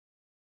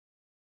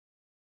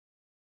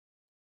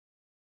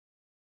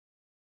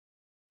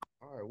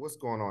All right, what's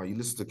going on? You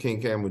listen to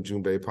King Cam with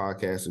Junbei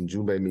podcast, and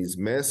Junbei means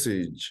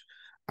message.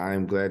 I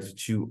am glad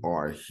that you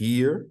are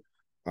here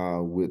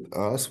with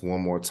us one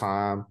more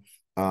time.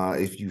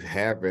 If you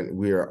haven't,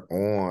 we are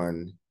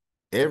on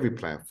every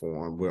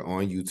platform. We're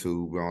on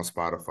YouTube, we're on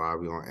Spotify,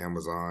 we're on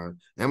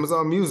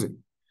Amazon Music.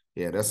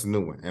 Yeah, that's a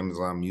new one,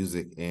 Amazon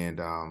Music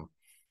and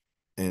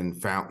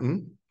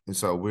Fountain. And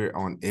so we're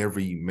on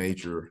every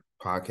major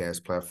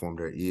podcast platform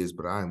there is.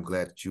 But I am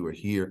glad that you are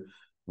here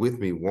with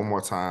me one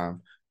more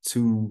time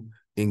to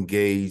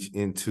engage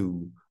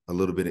into a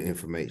little bit of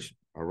information.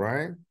 All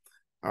right.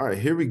 All right,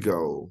 here we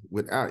go.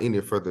 Without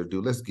any further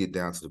ado, let's get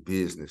down to the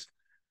business.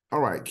 All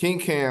right, King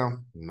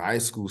Cam,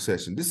 night school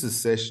session. This is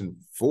session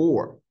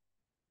 4.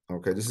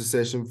 Okay, this is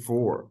session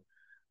 4.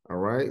 All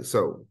right,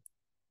 so,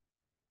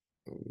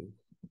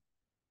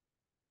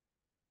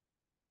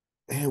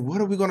 and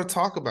what are we going to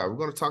talk about? We're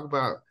going to talk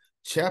about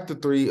chapter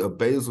 3 of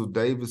Basil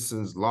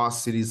Davidson's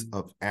Lost Cities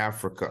of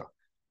Africa.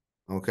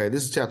 Okay,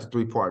 this is chapter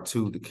 3, part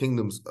 2, the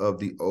kingdoms of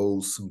the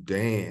old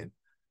Sudan.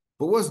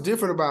 But what's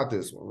different about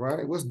this one,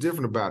 right? What's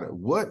different about it?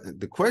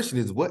 The question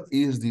is, what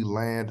is the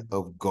land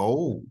of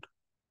gold?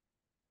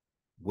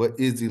 What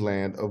is the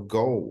land of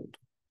gold?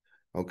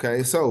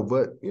 Okay, so,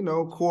 but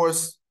of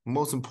course,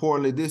 most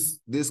importantly,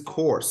 this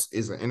course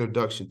is an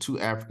introduction to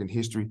African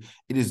history.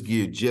 It is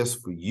geared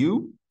just for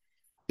you.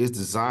 It's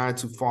designed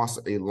to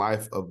foster a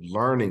life of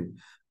learning.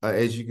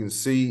 As you can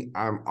see,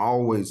 I'm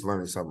always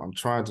learning something. I'm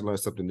trying to learn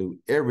something new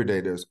every day.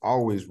 There's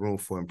always room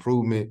for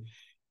improvement.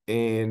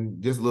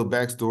 And just a little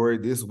backstory,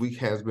 this week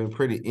has been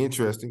pretty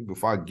interesting.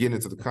 Before I get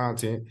into the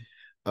content,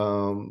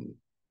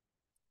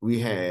 we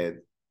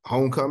had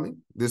homecoming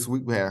this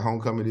week. We had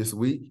homecoming this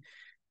week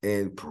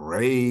and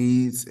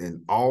parades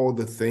and all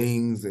the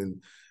things.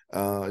 And,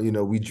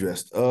 we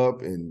dressed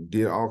up and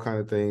did all kind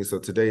of things. So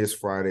today is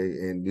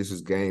Friday and this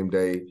is game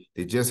day.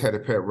 They just had a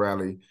pep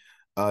rally.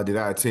 Did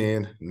I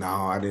attend? No,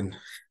 I didn't.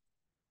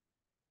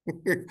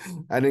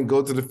 I didn't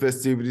go to the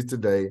festivities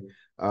today.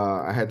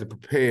 I had to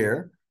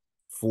prepare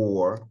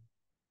for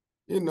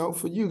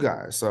for you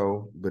guys.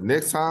 So, but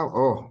next time,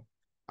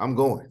 I'm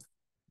going.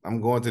 I'm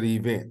going to the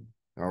event.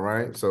 All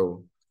right.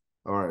 So,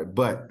 all right.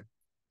 But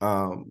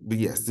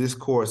yes, this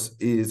course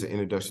is an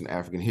introduction to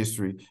African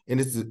history, and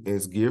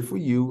it's geared for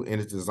you,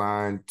 and it's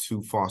designed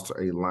to foster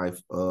a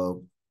life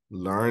of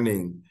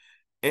learning.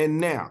 And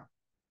now,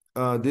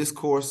 this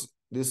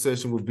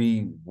session will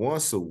be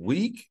once a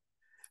week,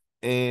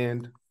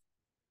 and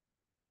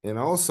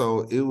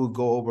also it will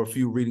go over a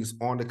few readings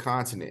on the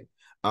continent,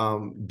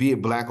 be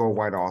it black or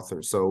white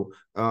authors. So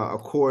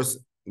of course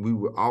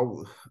I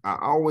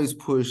always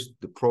push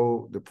the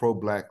pro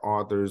black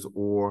authors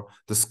or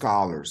the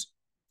scholars,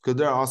 because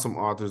there are some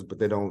authors, but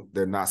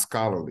they're not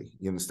scholarly.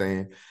 You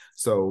understand?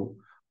 So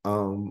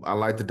I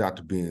like the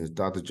Dr. Benz,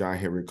 Dr. John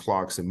Henry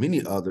Clark's, and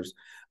many others.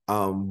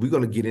 We're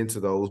going to get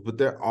into those, but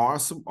there are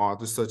some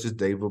authors such as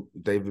Basil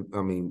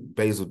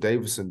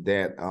Davidson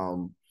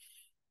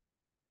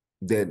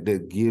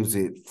that gives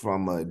it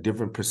from a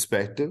different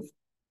perspective.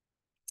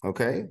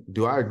 Okay.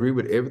 Do I agree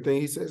with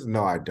everything he says?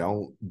 No, I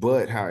don't.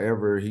 But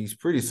however, he's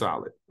pretty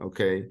solid.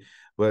 Okay.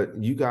 But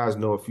you guys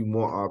know a few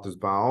more authors.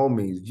 By all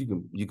means,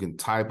 you can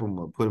type them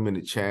or put them in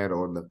the chat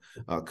or in the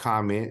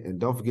comment. And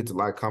don't forget to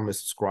like, comment,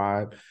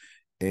 subscribe.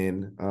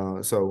 And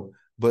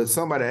but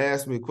somebody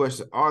asked me a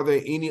question: are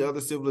there any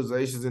other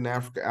civilizations in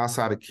Africa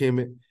outside of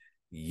Kemet?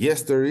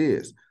 Yes, there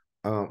is.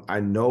 I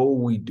know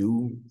we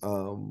do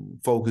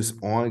focus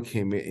on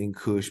Kemet and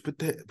Kush, but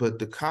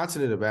the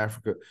continent of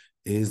Africa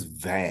is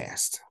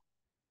vast.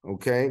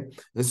 Okay,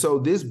 and so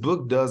this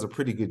book does a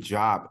pretty good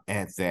job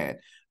at that.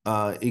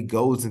 It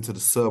goes into the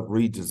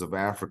sub-regions of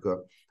Africa.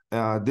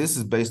 This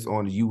is based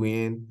on the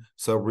UN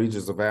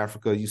sub-regions of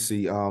Africa. You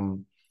see,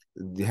 you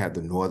have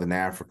the Northern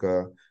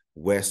Africa,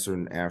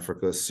 Western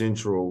Africa,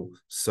 Central,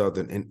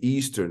 Southern, and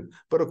Eastern.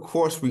 But of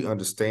course, we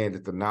understand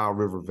that the Nile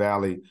River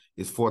Valley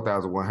is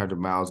 4,100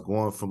 miles,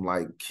 going from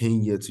like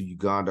Kenya to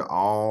Uganda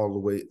all the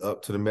way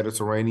up to the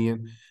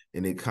Mediterranean.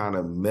 And it kind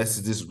of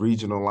messes this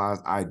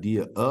regionalized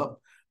idea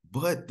up.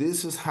 But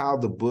this is how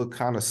the book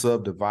kind of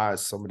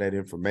subdivides some of that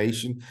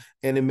information,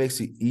 and it makes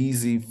it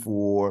easy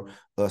for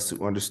us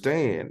to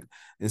understand.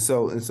 And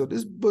so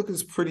this book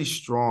is pretty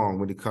strong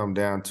when it comes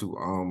down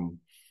to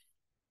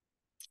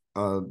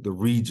the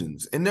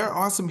regions, and there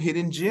are some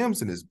hidden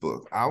gems in this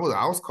book. I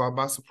was caught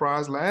by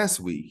surprise last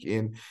week,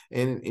 and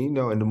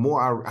the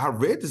more I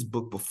read this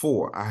book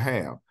before.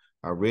 I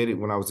read it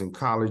when I was in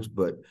college,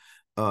 but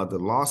the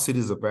Lost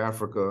Cities of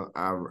Africa,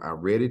 I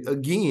read it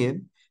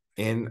again,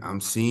 and I'm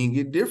seeing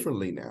it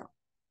differently now.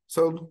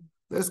 So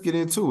let's get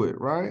into it,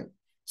 right?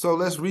 So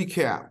let's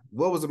recap.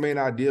 What was the main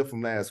idea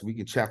from last week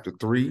in chapter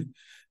 3?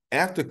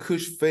 After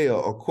Cush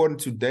fell, according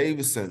to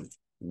Davidson,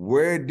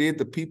 where did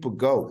the people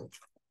go?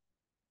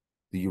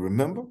 Do you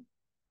remember?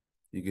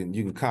 You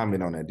can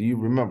comment on that. Do you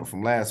remember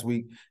from last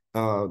week?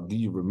 Do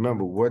you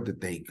remember where did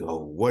they go?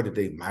 Where did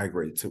they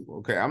migrate to?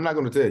 Okay, I'm not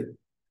going to tell you.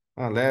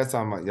 Last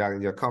time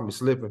y'all caught me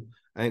slipping.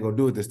 I ain't gonna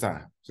do it this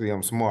time. See,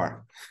 I'm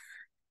smart.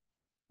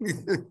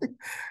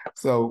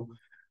 So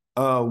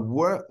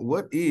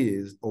What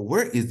is or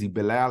where is the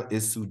Bilal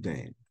is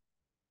Sudan?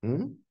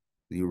 Do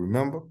you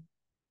remember?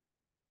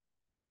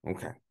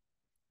 Okay.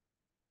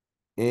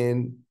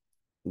 And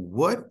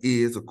what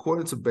is,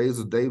 according to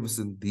Basil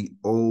Davidson, the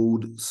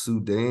old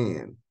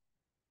Sudan?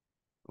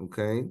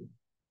 Okay.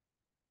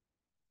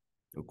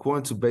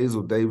 According to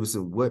Basil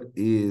Davidson, what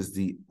is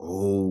the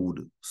old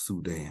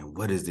Sudan?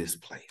 What is this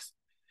place?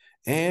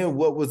 And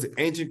what was the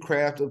ancient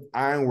craft of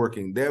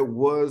ironworking? There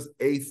was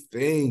a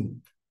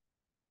thing.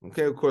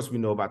 Okay, of course we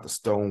know about the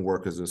stone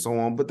workers and so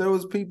on, but there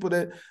was people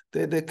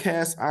that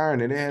cast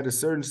iron and they had a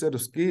certain set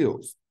of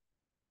skills.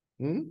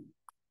 All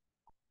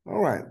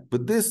right,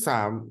 but this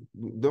time,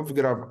 don't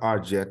forget our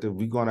objective.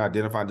 We're going to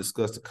identify and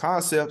discuss the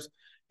concepts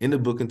in the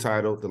book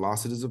entitled The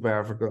Lost Cities of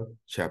Africa,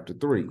 Chapter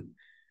 3.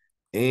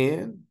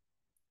 And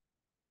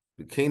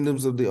the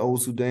kingdoms of the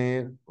old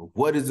Sudan.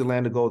 What is the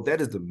land of gold?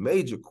 That is the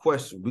major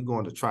question we're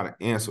going to try to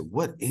answer.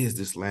 What is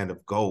this land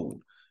of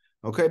gold?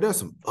 Okay, there's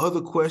some other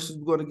questions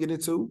we're going to get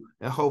into,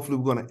 and hopefully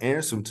we're going to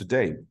answer them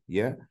today.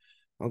 Yeah.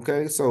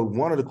 Okay, so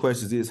one of the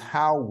questions is,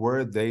 how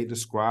were they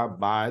described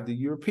by the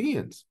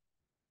Europeans?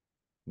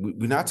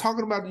 We're not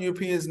talking about the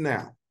Europeans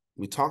now.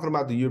 We're talking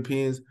about the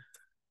Europeans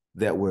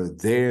that were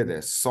there,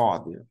 that saw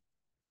them.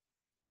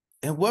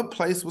 And what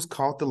place was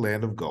called the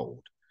land of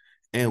gold?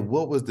 And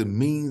what was the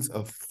means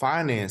of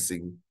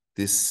financing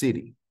this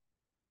city?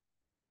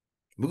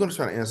 We're going to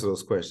try to answer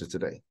those questions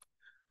today.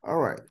 All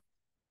right.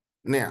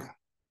 Now,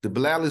 the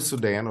Bilal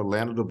Sudan, or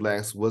land of the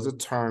blacks, was a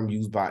term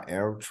used by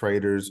Arab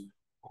traders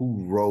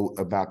who wrote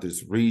about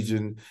this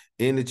region.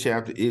 In the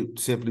chapter, it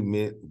simply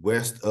meant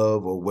west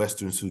of or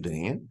Western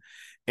Sudan,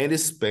 and it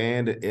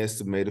spanned an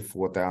estimated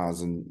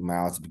 4,000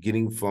 miles,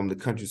 beginning from the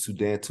country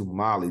Sudan to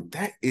Mali.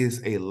 That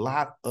is a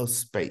lot of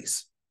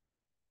space.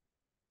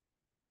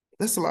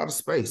 That's a lot of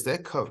space.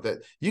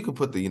 That you could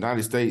put the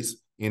United States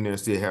in there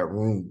and still have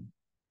room.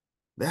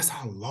 That's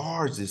how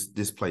large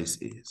this place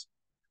is.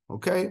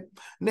 Okay.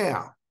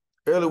 Now,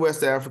 early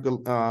West Africa,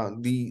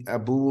 the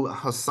Abu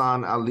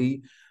Hassan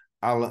Ali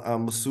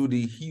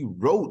al-Masudi, he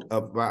wrote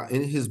about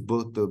in his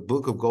book, the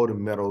Book of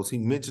Golden Meadows. He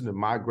mentioned the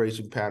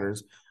migration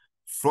patterns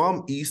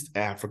from East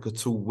Africa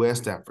to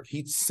West Africa.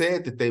 He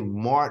said that they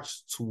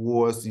marched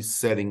towards the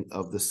setting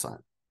of the sun.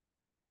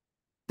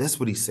 That's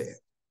what he said.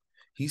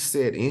 He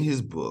said in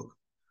his book,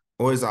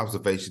 or his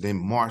observation, they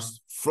marched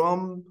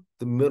from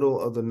the middle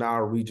of the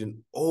Nile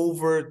region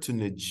over to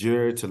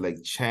Niger, to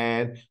Lake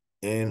Chad,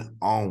 and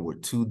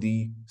onward to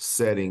the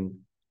setting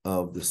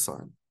of the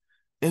sun.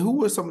 And who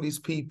were some of these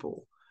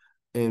people?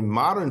 In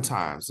modern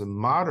times, they're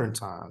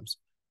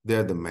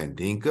the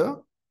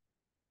Mandinka,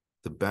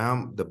 the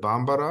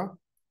Bambara,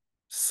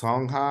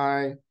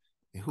 Songhai,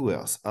 and who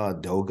else?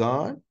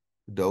 Dogon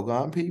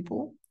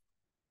people,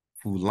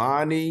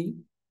 Fulani,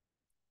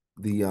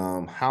 the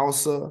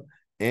Hausa,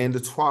 and the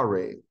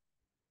Tuareg.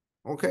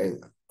 Okay,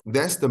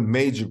 that's the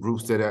major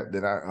groups that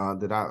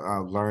I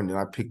learned and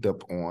I picked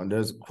up on.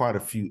 There's quite a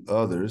few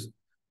others.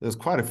 I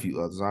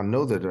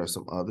know that there are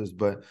some others,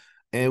 but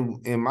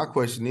and my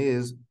question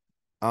is,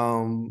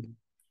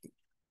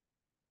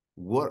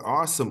 what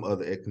are some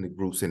other ethnic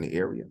groups in the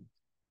area?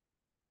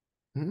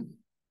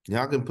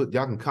 Y'all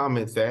can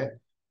comment that.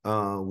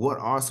 What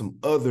are some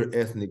other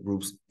ethnic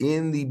groups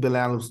in the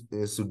Bilal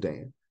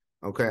Sudan?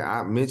 Okay,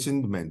 I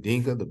mentioned the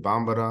Mandinka, the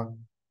Bambara,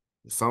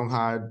 the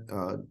Songhai,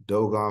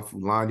 Dogon,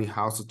 Fulani,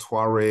 Hausa,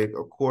 Tuareg.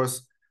 Of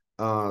course,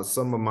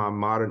 some of my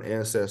modern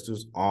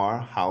ancestors are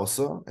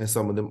Hausa, and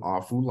some of them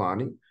are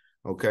Fulani.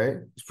 Okay,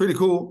 it's pretty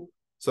cool.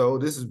 So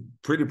this is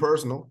pretty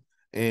personal,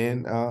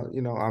 and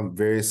I'm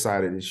very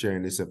excited in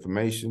sharing this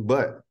information.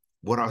 But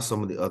what are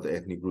some of the other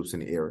ethnic groups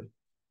in the area?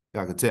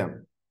 Y'all can tell me.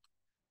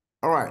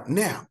 All right,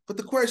 now, but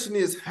the question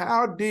is,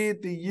 how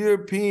did the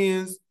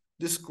Europeans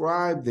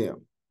describe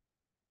them?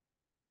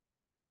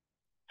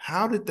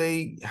 How did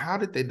they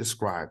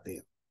describe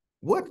them?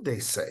 What did they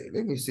say?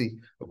 Let me see.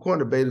 According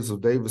to Basil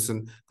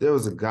Davidson, there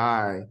was a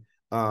guy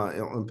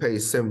on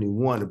page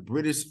 71, a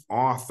British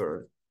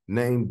author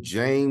named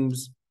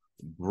James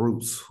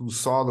Bruce, who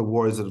saw the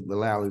warriors of the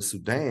Bilal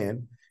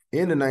Sudan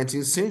in the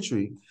 19th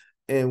century.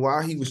 And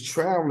while he was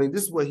traveling,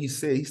 this is what he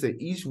said. He said,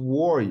 each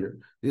warrior,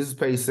 this is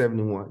page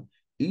 71,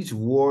 each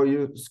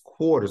warrior's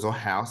quarters or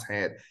house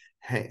had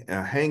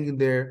hanging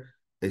there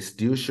a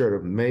steel shirt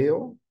of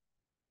mail,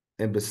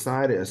 and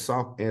beside it a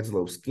soft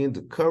antelope skin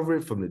to cover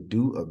it from the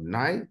dew of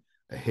night.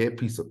 A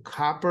headpiece of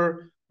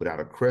copper without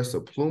a crest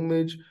of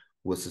plumage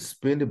was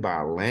suspended by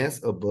a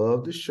lance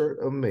above the shirt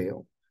of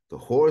mail. The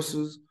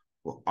horses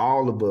were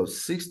all above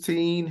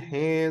 16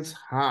 hands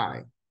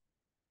high.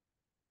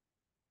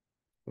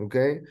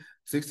 Okay,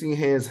 16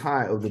 hands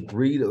high, of the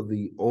breed of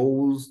the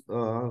old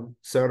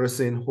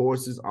Saracen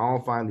horses,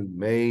 all finely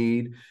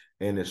made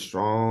and as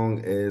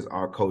strong as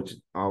our coach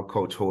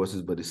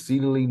horses, but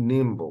exceedingly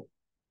nimble.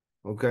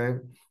 Okay,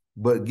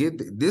 but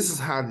this is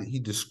how he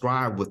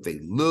described what they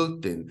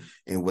looked and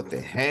what they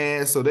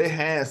had. So they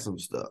had some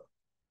stuff.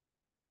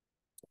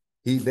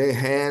 They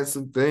had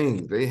some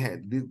things. They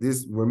had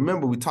this.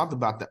 Remember, we talked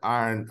about the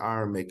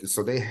iron makers.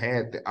 So they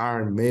had the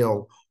iron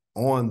mail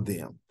on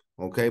them.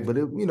 Okay, but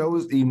it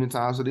was evening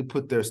time, so they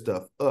put their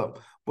stuff up.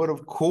 But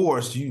of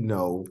course,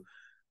 the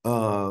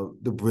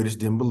British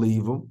didn't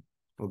believe them.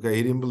 Okay,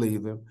 he didn't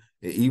believe them.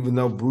 And even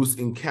though Bruce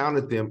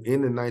encountered them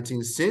in the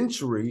 19th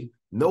century,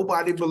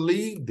 nobody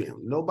believed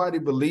them. Nobody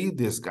believed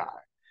this guy.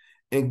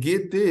 And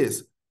get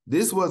this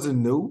wasn't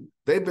new.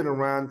 They've been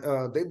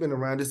around. They've been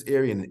around this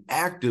area and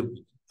active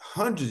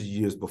hundreds of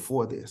years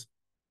before this.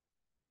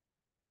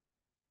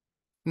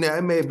 Now,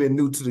 it may have been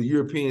new to the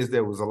Europeans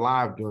that was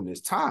alive during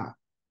this time,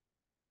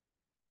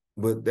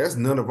 but that's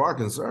none of our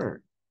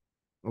concern.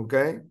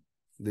 Okay,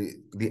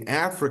 the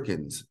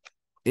Africans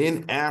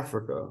in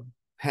Africa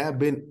have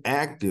been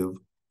active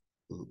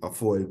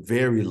for a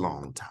very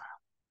long time,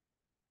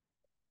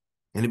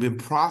 and have been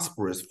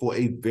prosperous for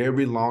a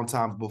very long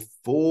time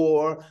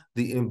before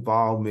the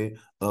involvement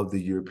of the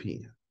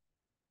European.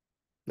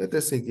 Let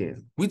that sink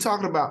in. We're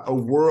talking about a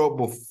world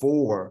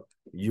before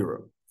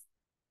Europe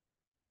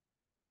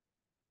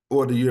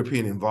or the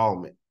European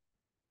involvement.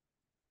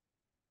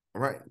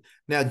 All right.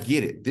 Now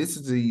get it. This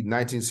is the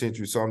 19th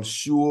century, so I'm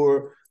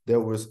sure there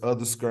was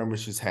other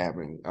skirmishes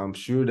happening. I'm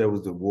sure there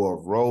was the War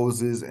of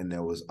Roses, and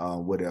there was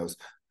what else?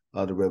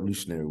 The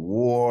Revolutionary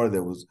War.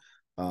 There was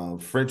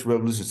French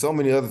Revolution. So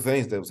many other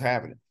things that was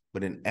happening.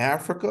 But in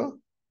Africa,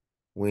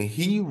 when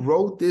he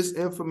wrote this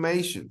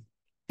information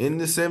in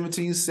the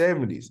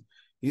 1770s,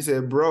 he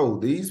said, "Bro,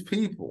 these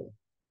people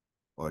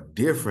are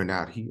different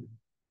out here,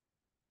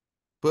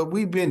 but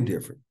we've been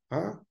different,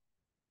 huh?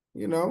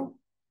 You know."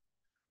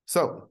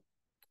 So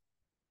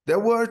there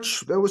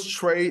was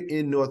trade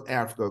in North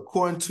Africa.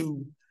 According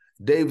to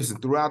Davidson,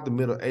 throughout the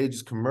Middle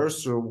Ages,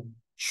 commercial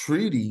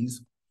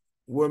treaties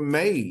were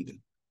made.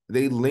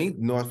 They linked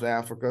North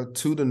Africa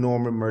to the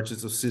Norman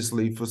merchants of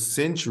Sicily for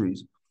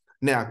centuries.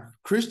 Now,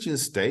 Christian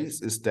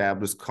states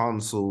established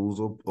consuls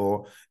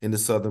or in the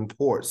southern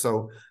ports.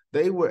 So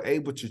they were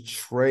able to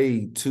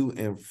trade to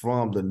and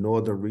from the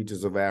northern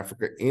regions of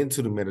Africa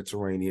into the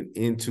Mediterranean,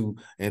 into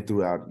and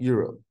throughout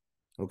Europe.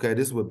 Okay,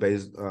 this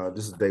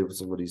is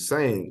Davidson, what he's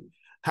saying.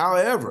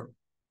 However,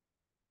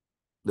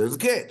 there's a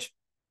catch.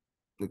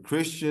 The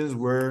Christians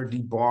were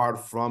debarred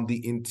from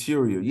the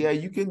interior. Yeah,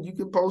 you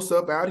can post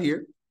up out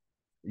here.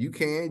 You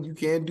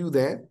can do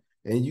that,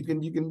 and you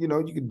can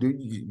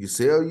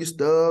sell your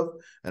stuff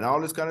and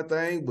all this kind of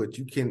thing, but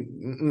you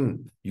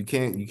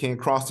can't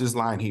cross this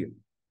line here.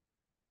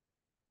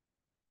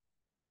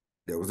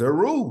 There was their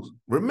rules.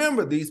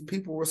 Remember, these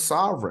people were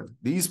sovereign.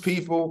 These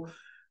people,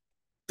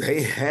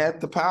 they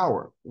had the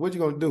power. What you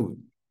gonna do?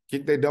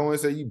 Kick their door and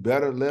say, "You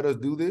better let us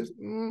do this"?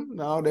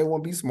 No, they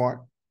won't be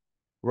smart,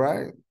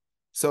 right?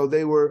 So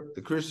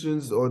the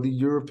Christians or the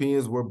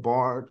Europeans were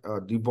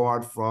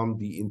debarred from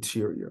the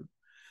interior.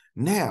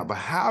 Now, but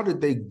how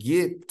did they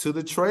get to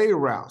the trade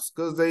routes?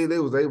 Because they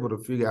was able to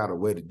figure out a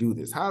way to do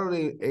this. How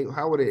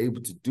were they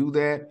able to do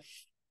that?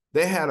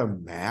 They had a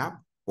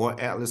map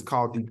or atlas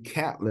called the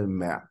Catlin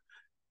map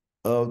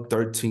of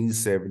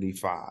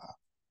 1375.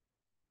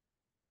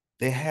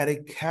 They had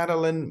a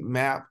Catalan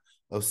map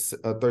of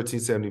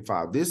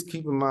 1375.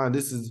 Keep in mind,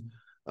 this is,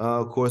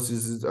 of course,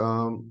 this is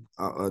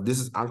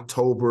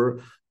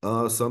October.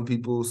 Some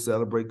people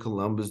celebrate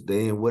Columbus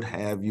Day and what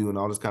have you, and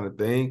all this kind of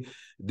thing.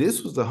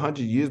 This was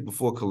 100 years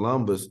before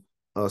Columbus,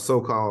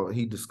 so-called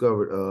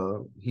discovered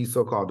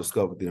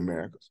the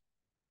Americas.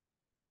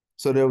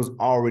 So there was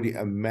already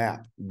a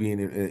map being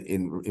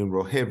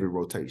in heavy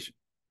rotation,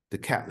 the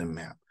Catlin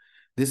map.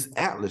 This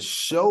atlas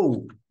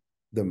showed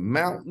the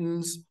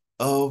mountains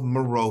of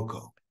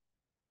Morocco.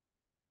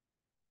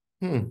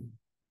 A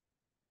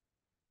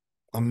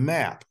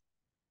map.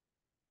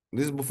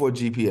 This is before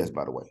GPS,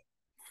 by the way.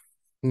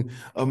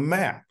 A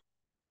map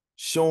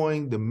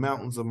showing the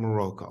mountains of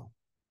Morocco.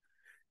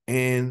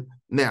 And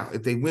now,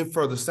 if they went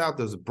further south,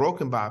 there's a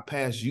broken by a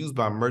pass used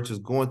by merchants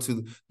going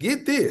to,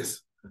 get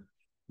this,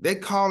 they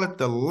call it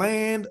the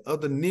land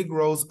of the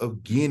Negroes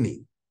of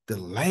Guinea, the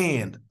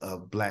land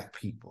of Black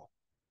people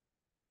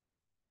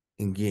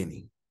in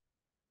Guinea.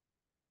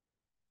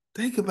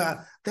 Think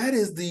about that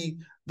is the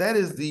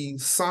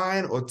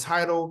sign or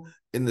title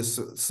in the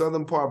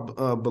southern part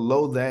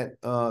below that,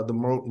 the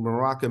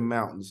Moroccan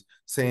mountains,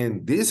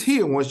 saying this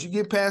here, once you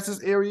get past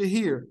this area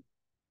here,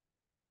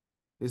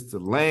 it's the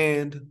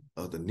land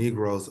of the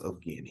Negroes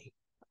of Guinea.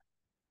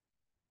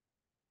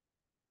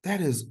 That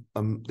is,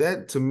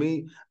 that to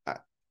me, I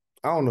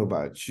don't know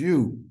about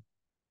you,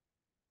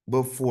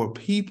 but for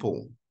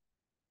people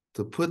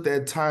to put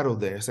that title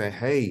there, say,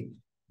 hey,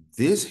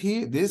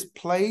 this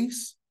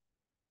place,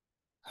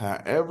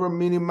 however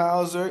many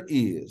miles there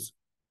is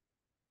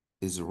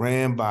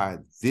ran by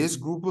this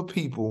group of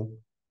people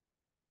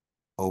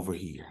over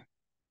here.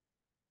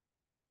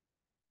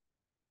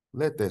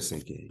 Let that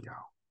sink in,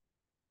 y'all.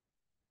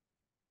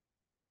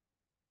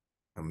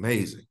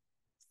 Amazing.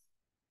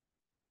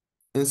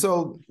 And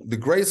so the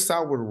Great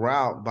Southward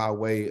Route by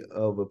way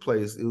of a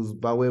place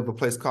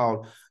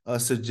called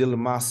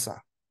Sigilimasa.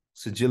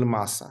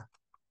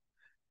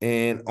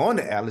 And on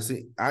the atlas,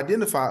 it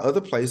identified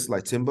other places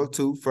like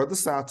Timbuktu, further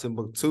south,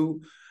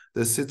 Timbuktu,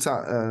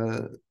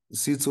 the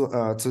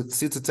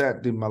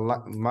Ciutat de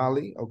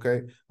Mali,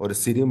 okay, or the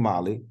city of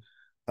Mali,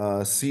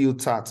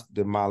 Ciutat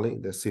de Mali,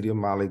 the city of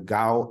Mali,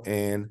 Gao,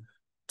 and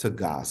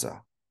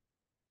Tagaza.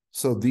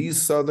 So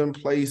these southern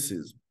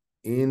places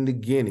in the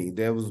Guinea,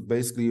 there was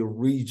basically a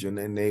region,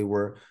 and they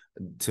were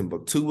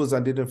Timbuktu was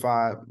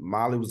identified,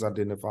 Mali was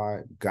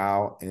identified,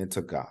 Gao, and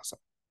Tagaza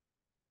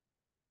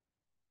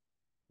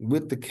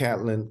with the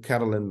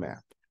Catalan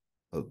map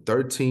of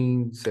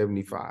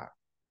 1375.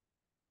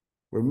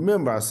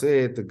 Remember, I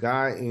said the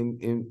guy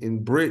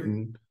in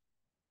Britain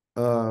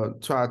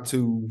tried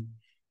to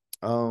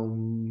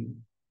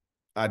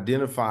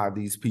identify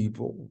these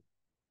people,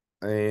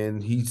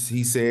 and he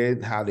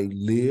said how they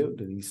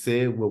lived, and he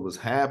said what was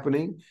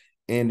happening.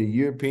 And the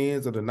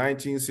Europeans of the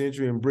 19th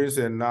century in Britain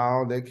said,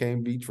 no, that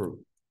can't be true.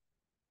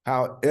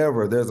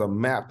 However, there's a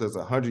map that's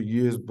 100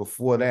 years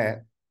before that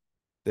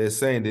that's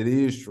saying that it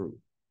is true.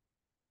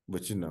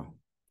 But you know,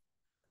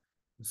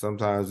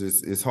 sometimes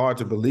it's hard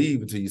to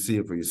believe until you see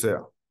it for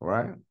yourself. All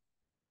right.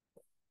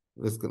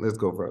 Let's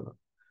go further.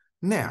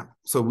 Now,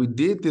 so we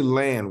did the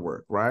land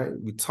work, right?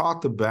 We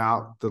talked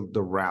about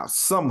the routes,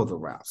 some of the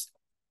routes,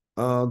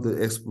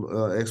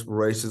 the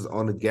explorations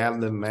on the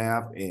Gatling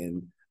map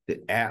and the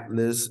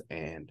atlas,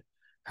 and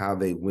how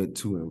they went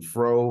to and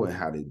fro, and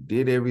how they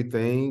did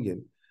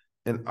everything,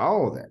 and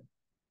all of that.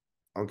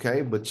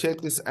 Okay, but check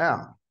this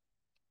out.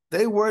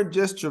 They weren't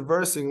just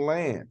traversing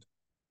land.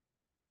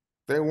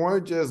 They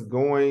weren't just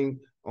going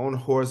on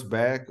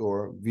horseback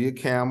or via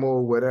camel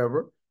or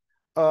whatever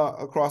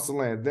across the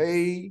land.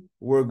 They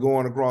were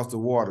going across the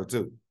water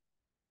too.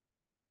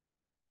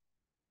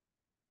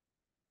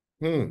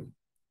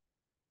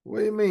 What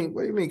do you mean?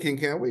 What do you mean, King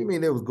Cam? What do you mean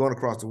they was going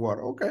across the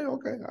water? Okay,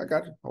 I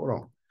got you. Hold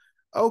on.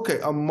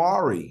 Okay,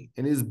 Amari,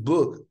 in his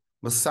book,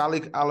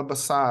 Masalik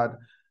al-Basad,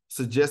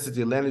 suggested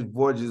the Atlantic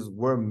voyages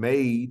were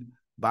made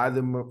by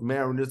the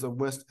mariners of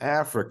West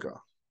Africa.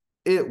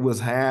 It was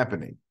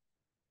happening.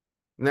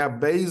 Now,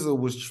 Basil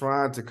was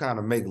trying to kind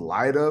of make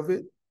light of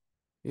it.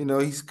 You know,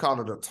 he's called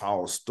it a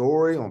tall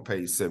story on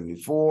page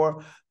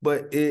 74,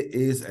 but it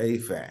is a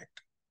fact.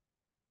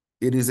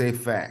 It is a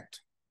fact.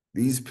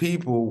 These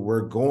people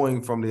were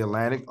going from the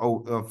Atlantic,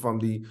 from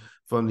the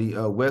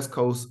west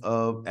coast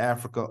of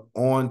Africa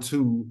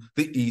onto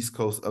the east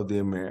coast of the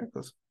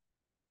Americas,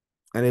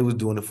 and they was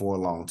doing it for a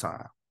long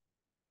time.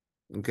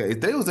 Okay,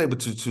 if they was able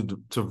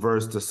to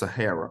traverse the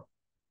Sahara,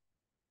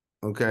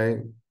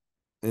 okay,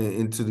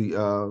 into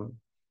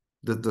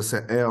the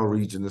Sahel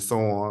region and so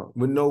on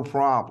with no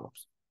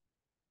problems,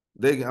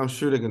 I'm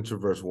sure they can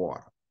traverse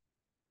water,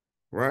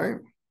 right?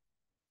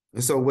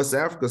 And so West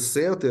Africa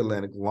sailed the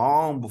Atlantic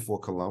long before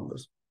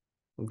Columbus,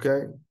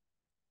 okay?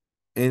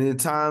 And in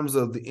times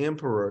of the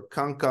emperor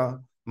Kanka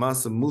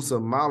Mansa Musa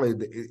Mali,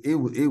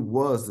 it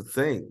was the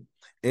thing.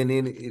 And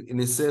then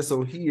it says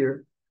so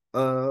here,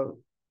 Amari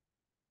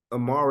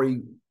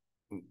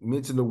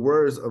mentioned the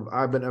words of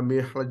Ibn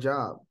Amir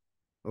Hajjab,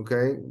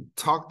 okay?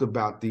 Talked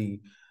about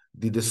the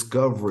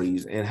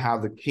discoveries and how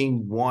the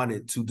king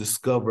wanted to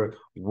discover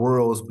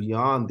worlds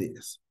beyond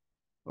this.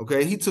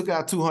 Okay, he took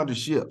out 200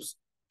 ships,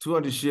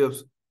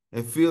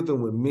 and filled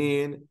them with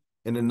men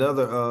and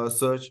another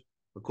such,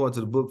 according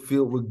to the book,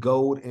 filled with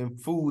gold and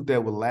food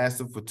that would last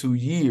them for 2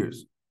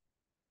 years.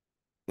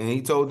 And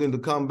he told them to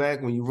come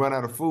back when you run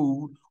out of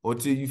food or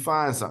till you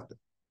find something.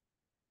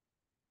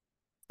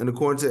 And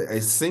according to a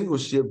single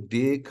ship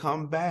did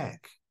come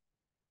back.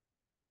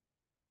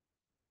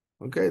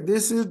 Okay,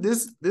 this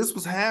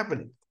was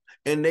happening.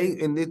 And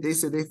they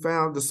said they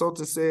found, the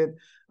Sultan said,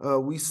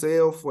 we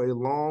sailed for a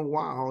long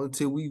while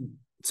until we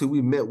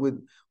met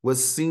with what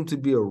seemed to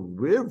be a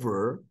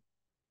river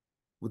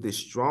with a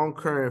strong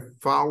current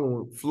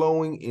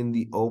flowing in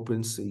the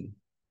open sea.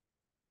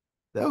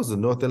 That was the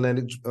North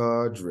Atlantic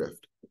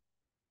drift.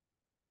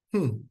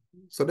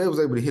 So they was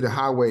able to hit a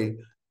highway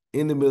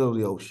in the middle of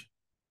the ocean.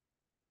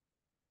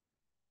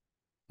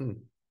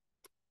 And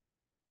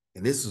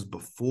this was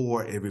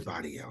before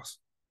everybody else.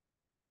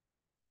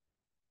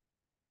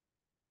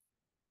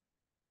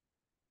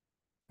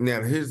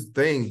 Now, here's the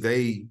thing.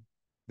 They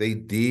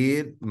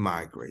did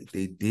migrate,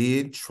 they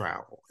did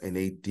travel, and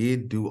they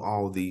did do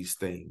all these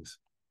things.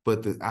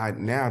 But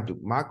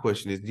my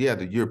question is, yeah,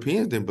 the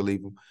Europeans didn't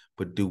believe them,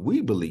 but do we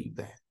believe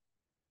that?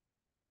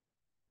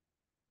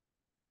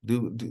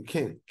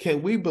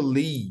 Can we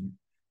believe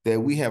that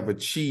we have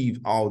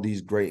achieved all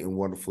these great and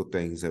wonderful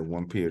things at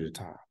one period of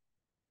time?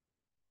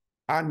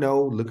 I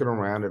know, looking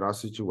around at our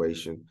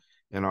situation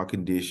and our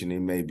condition,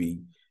 it may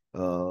be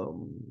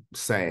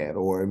sad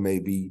or it may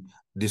be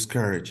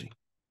discouraging,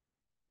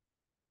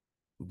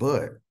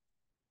 but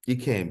it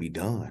can be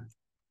done,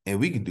 and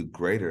we can do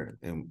greater,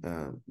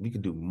 and we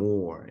can do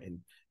more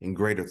and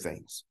greater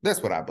things.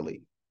 That's what I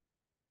believe.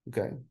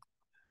 Okay.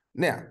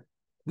 Now,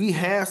 we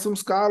have some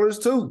scholars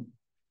too.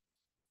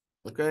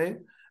 Okay.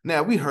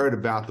 Now, we heard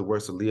about the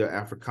works of Leo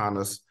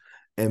Africanus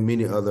and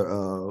many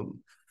other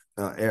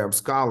Arab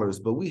scholars,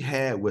 but we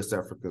had West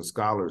African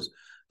scholars.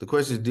 The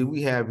question is, did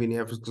we have any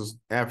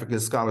African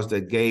scholars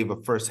that gave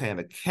a firsthand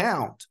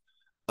account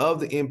of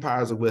the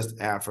empires of West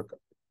Africa?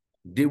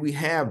 Did we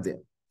have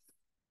them?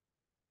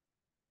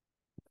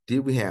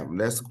 Did we have them?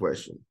 That's the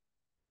question.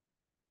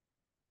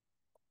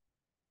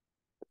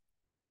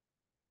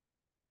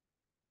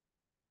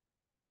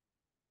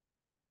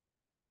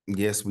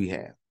 Yes, we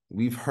have.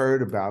 We've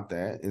heard about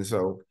that. And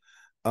so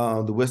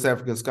the West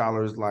African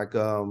scholars like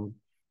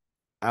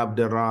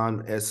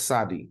Abderrahman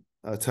Es-Sadi,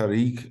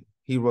 Tariq,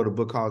 he wrote a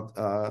book called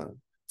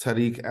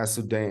Tariq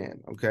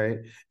as-Sudan. Okay.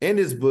 In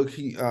this book,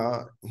 he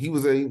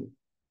was a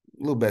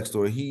little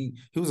backstory. He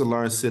was a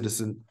learned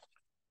citizen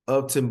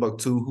of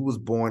Timbuktu who was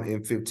born in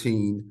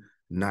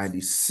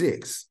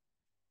 1596.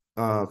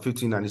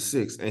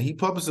 1596, and he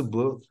published a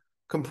book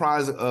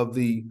comprised of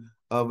a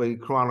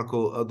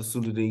chronicle of the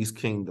Sudanese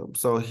kingdom.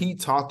 So he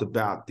talked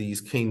about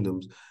these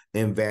kingdoms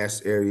in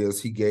vast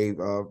areas. He gave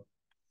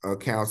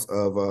accounts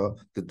of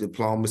the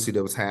diplomacy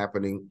that was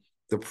happening,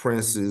 the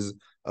princes,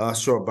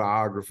 short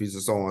biographies,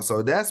 and so on.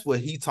 So that's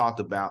what he talked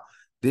about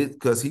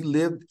because he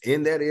lived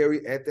in that area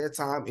at that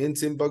time in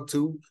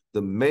Timbuktu,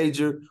 the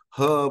major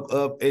hub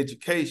of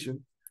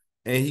education.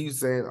 And he was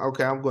saying,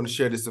 okay, I'm going to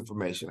share this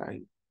information out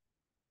here.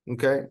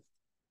 Okay.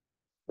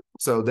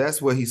 So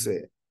that's what he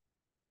said.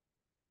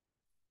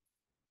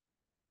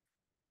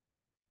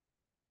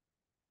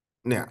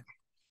 Now,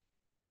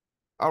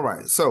 all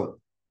right. So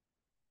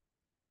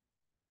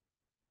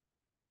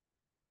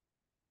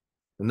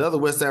another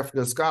West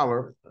African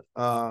scholar,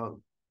 a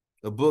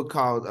book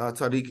called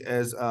Tariq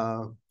as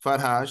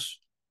Farhash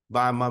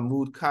by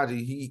Mahmoud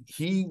Kadi.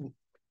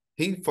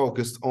 He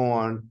focused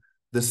on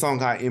the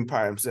Songhai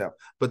Empire himself,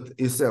 but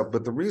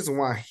the reason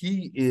why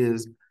he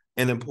is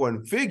an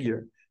important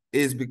figure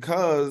is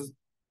because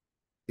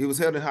he was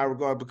held in high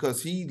regard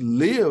because he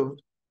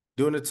lived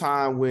during the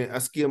time when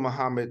Askil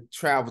Muhammad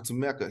traveled to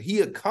Mecca.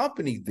 He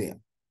accompanied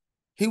them.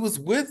 He was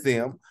with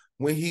them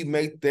when he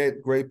made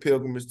that great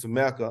pilgrimage to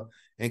Mecca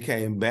and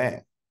came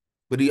back.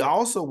 But he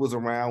also was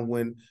around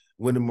when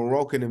the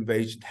Moroccan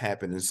invasion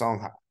happened in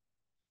Songhai.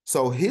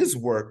 So his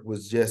work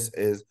was just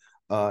as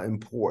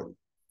important.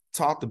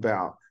 Talked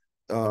about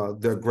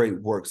their great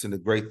works and the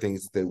great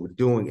things that they were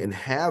doing and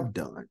have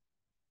done.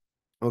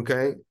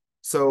 Okay,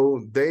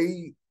 so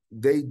they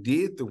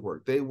did the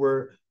work. They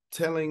were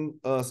telling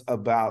us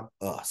about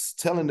us,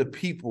 telling the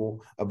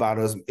people about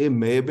us. It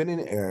may have been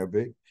in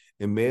Arabic,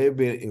 it may have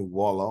been in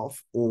Wolof,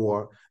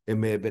 or it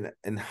may have been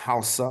in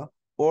Hausa,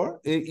 or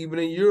even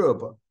in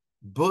Yoruba,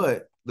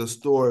 but the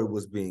story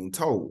was being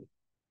told.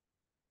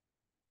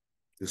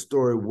 The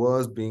story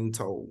was being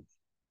told.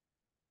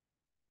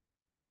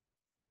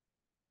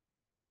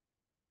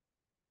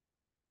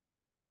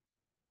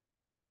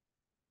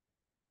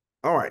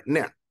 All right,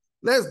 now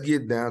let's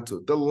get down to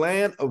it. The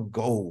land of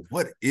gold.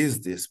 What is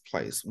this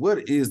place?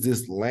 What is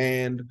this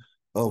land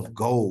of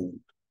gold?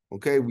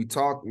 Okay, we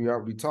talked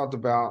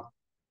about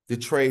the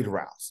trade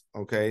routes.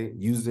 Okay,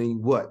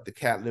 using what the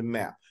Catlin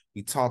map.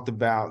 We talked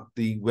about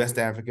the West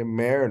African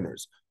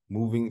mariners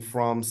moving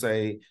from,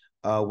 say,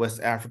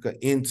 West Africa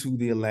into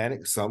the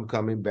Atlantic. Some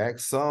coming back.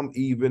 Some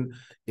even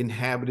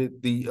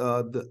inhabited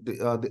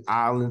the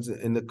islands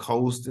and the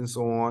coast and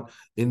so on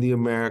in the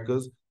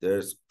Americas.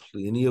 There's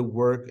plenty of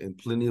work and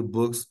plenty of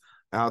books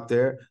out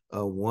there.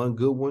 One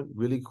good one,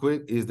 really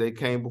quick, is They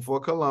Came Before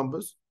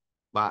Columbus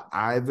by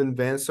Ivan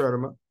Van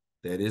Sertima.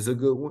 That is a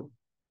good one.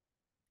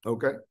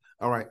 Okay.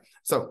 All right.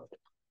 So,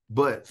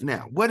 but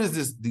now, what is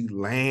this? The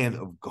land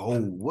of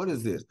gold. What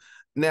is this?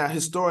 Now,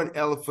 historian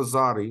El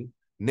Fazari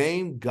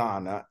named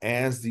Ghana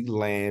as the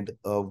land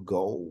of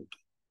gold.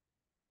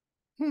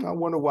 I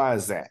wonder why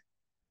is that?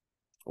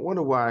 I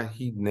wonder why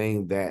he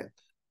named that.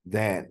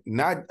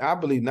 Not, I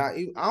believe not.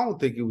 I don't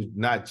think it was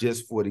not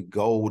just for the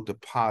gold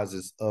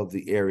deposits of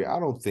the area. I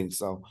don't think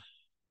so.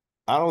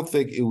 I don't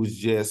think it was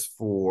just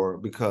for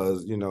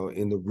because in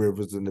the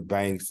rivers and the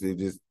banks they're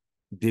just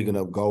digging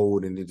up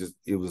gold and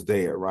it was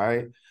there,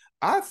 right?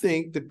 I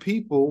think the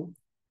people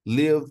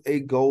lived a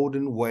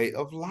golden way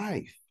of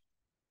life.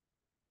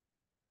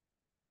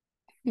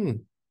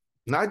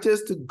 Not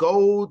just the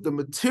gold, the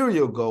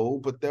material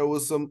gold, but there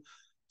was some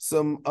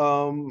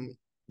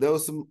there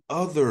was some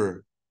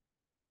other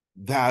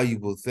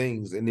valuable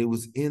things, and it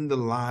was in the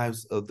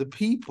lives of the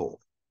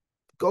people.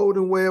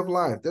 Golden way of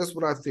life. That's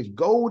what I think.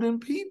 Golden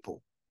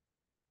people.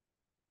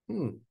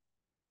 And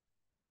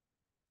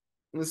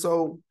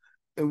so,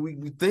 and we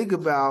think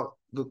about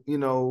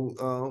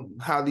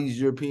how these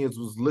Europeans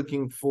was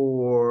looking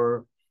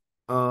for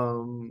I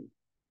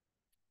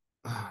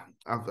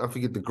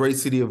forget the great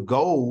city of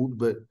gold,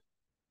 but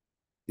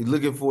you're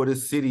looking for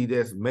this city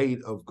that's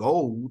made of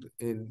gold.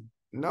 And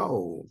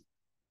no,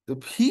 the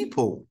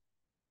people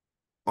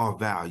are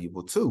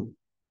valuable too.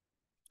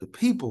 The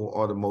people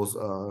are the most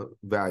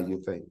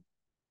valuable thing.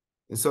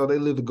 And so they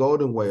lived the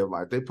golden way of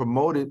life. They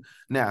promoted,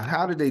 now,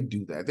 how did they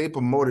do that? They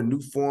promoted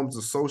new forms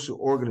of social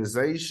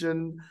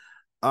organization.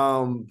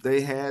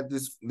 They had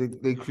this,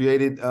 they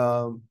created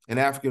an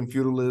African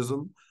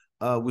feudalism,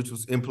 which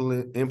was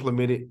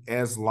implemented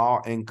as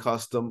law and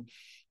custom.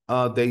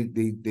 They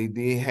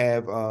did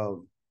have,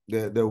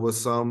 there was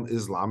some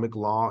Islamic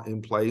law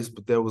in place,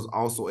 but there was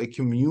also a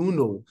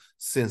communal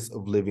sense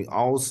of living,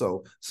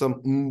 also some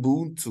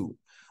Ubuntu,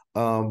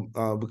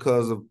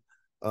 because of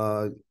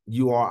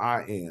you are,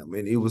 I am.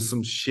 And it was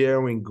some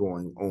sharing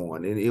going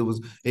on. And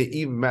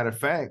even matter of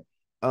fact,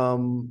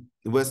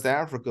 West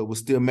Africa was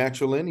still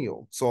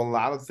matrilineal. So a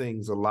lot of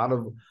things, a lot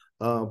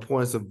of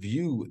points of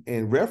view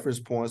and reference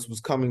points was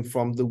coming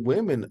from the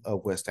women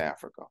of West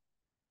Africa.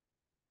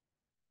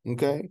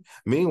 Okay.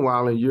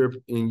 Meanwhile,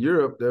 in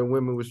Europe, their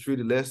women was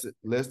treated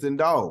less than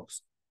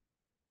dogs.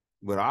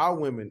 But our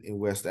women in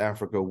West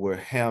Africa were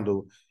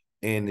handled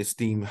and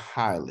esteemed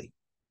highly.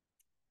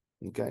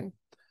 Okay.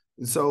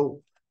 And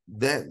so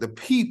that the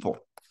people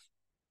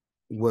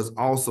was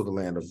also the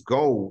land of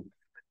gold.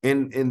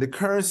 And the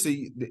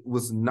currency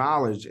was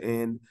knowledge.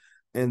 And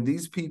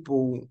these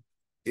people,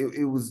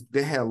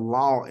 they had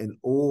law and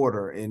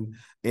order. And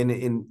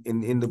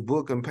in the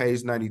book on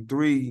page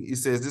 93, it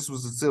says this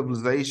was a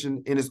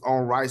civilization in its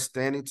own right,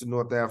 standing to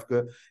North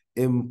Africa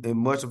in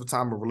much of a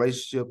time of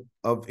relationship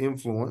of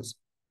influence.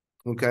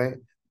 Okay.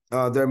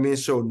 Their men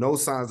showed no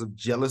signs of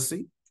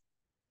jealousy,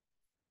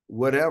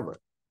 whatever.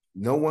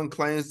 No one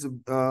claims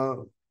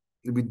to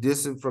be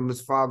distant from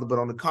his father, but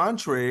on the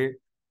contrary,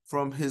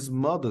 from his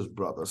mother's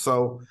brother.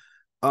 So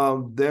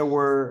there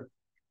were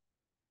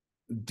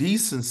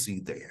decency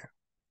there.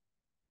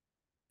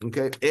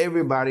 Okay.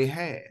 Everybody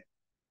had,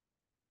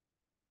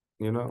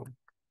 you know.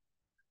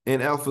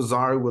 And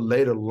Al-Fazari would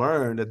later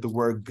learn that the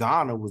word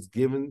Ghana was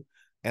given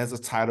as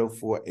a title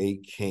for a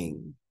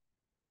king.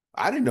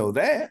 I didn't know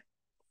that.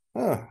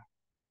 Huh.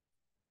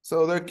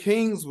 So their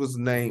kings was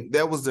named,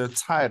 that was their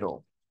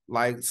title,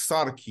 like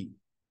Sadaki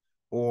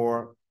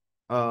or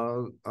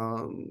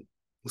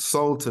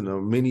Sultan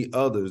or many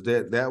others.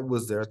 That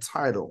was their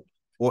title.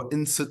 Or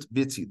Insut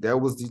Biti, that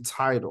was the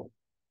title.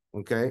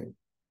 Okay.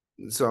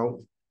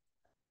 So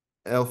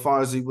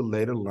El-Farzi would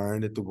later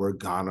learn that the word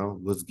Ghana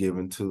was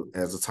given to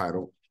as a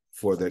title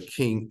for their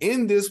king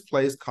in this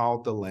place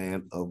called the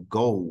land of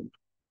gold.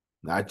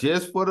 Not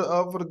just for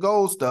the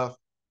gold stuff,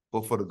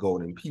 but for the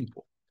golden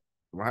people.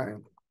 Right?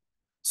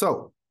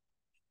 So,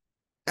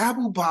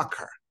 Abu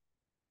Bakr.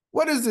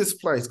 What is this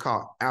place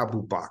called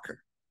Abu Bakr?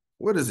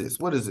 What is this?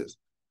 What is this?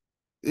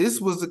 This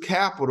was the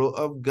capital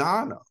of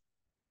Ghana,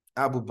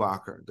 Abu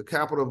Bakr, the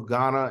capital of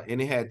Ghana, and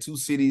it had two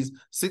cities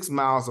 6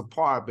 miles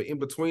apart, but in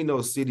between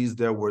those cities,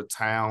 there were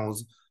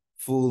towns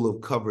full of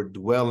covered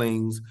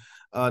dwellings.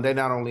 They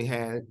not only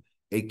had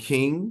a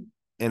king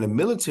and a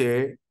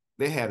military,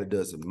 they had a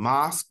dozen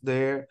mosques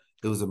there.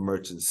 It was a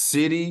merchant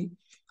city,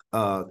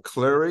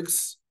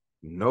 clerics,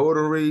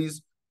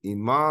 notaries,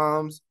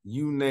 imams,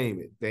 you name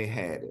it, they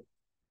had it.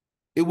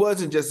 It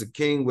wasn't just a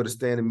king with a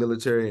standing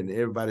military and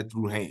everybody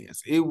threw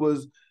hands. It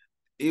was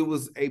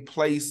a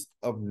place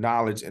of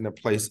knowledge and a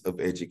place of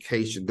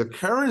education. The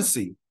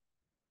currency,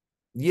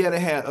 yeah, they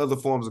had other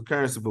forms of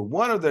currency, but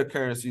one of their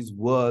currencies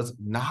was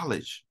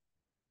knowledge.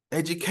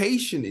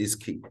 Education is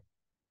key,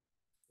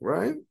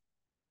 right?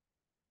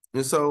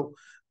 And so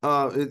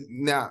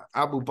now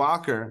Abu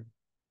Bakr,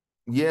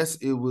 yes,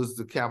 it was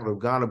the capital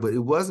of Ghana, but it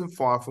wasn't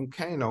far from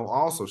Kano.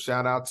 Also,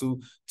 shout out to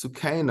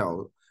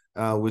Kano,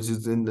 which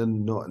is in the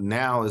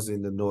now is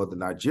in the northern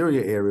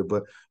Nigeria area.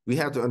 But we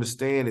have to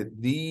understand that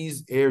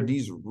these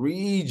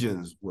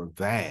regions were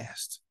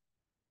vast,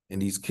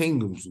 and these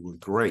kingdoms were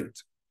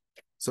great.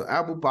 So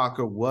Abu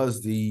Bakr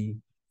was the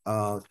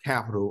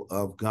capital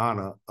of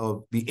Ghana,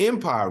 of the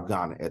Empire of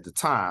Ghana at the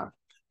time,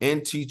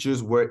 and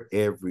teachers were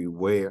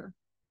everywhere.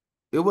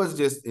 It wasn't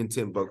just in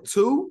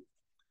Timbuktu.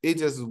 It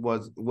just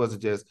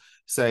wasn't just,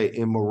 say,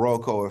 in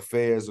Morocco or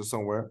Fez or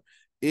somewhere.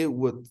 It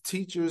was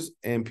teachers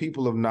and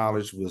people of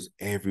knowledge was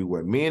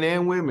everywhere, men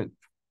and women.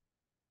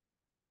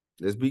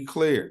 Let's be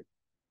clear,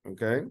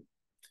 okay?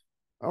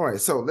 All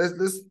right, so let's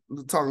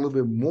talk a little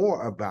bit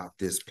more about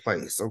this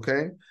place,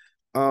 okay?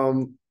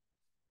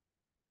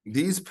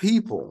 These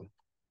people,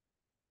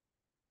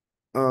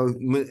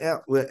 when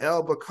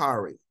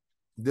El-Bakari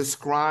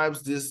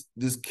describes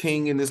this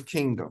king and this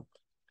kingdom,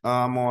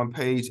 on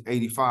page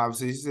 85.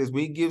 So he says,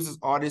 he gives his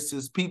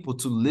audiences people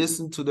to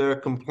listen to their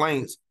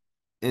complaints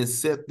and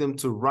set them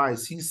to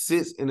rights. He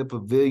sits in a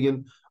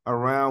pavilion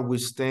around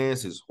which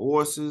stands his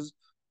horses,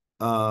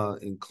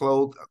 in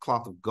cloth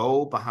of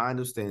gold. Behind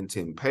him stand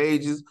 10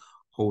 pages,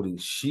 holding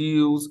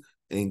shields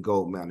and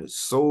gold-mounted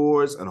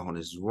swords. And on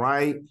his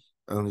right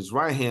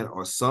hand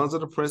are sons of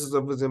the princes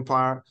of his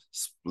empire,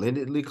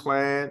 splendidly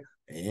clad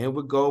and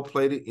with gold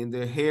plated in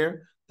their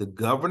hair. The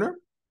governor.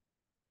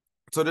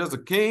 So there's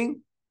a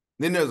king.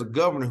 Then there's a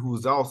governor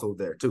who's also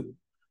there too.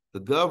 The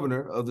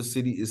governor of the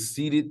city is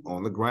seated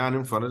on the ground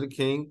in front of the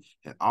king,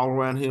 and all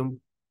around him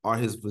are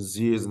his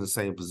viziers in the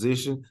same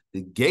position.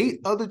 The gate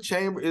of the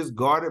chamber is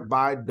guarded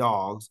by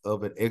dogs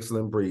of an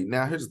excellent breed.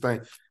 Now, here's the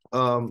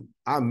thing.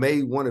 I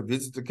may want to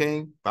visit the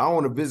king, but I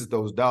want to visit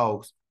those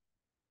dogs.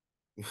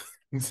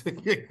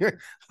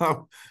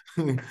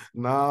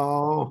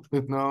 No,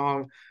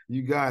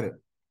 you got it.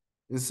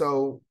 And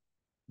so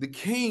the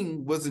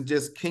king wasn't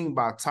just king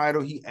by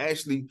title. He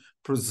actually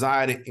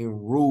presided and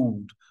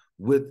ruled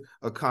with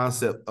a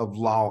concept of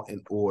law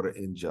and order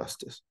and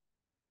justice.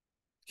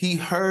 He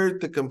heard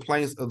the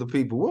complaints of the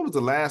people. When was the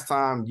last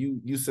time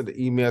you sent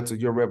an email to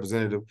your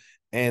representative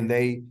and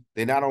they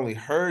not only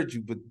heard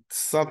you, but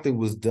something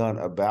was done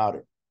about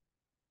it.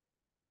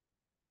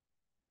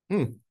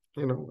 You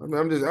know,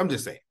 I mean, I'm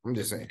just saying.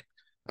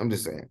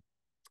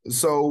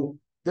 So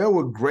there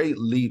were great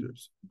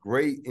leaders,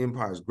 great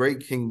empires, great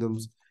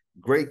kingdoms,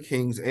 great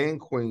kings and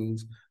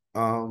queens.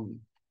 Soleil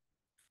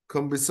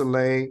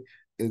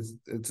is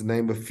to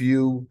name a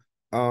few.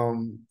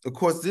 Of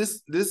course,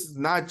 this is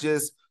not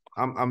just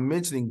I'm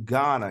mentioning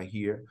Ghana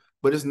here,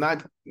 but it's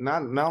not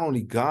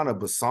only Ghana,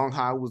 but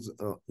Songhai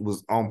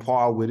was on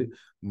par with it.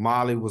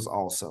 Mali was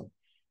also.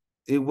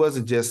 It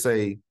wasn't just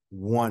say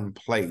one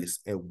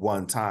place at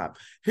one time.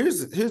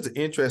 Here's an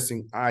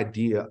interesting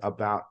idea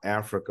about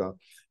Africa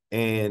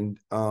and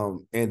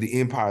the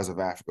empires of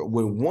Africa.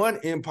 When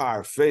one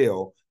empire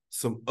fell,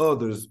 some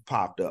others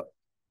popped up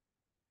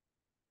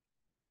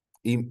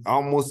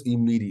almost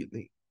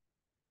immediately.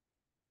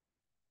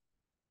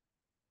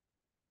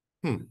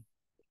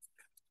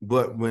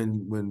 But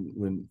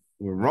when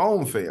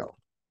Rome fell,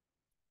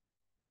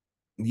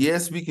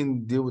 yes, we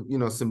can deal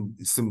with some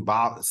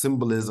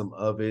symbolism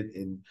of it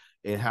and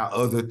how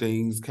other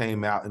things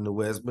came out in the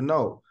West, but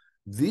no,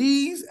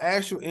 these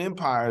actual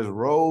empires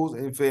rose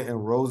and fell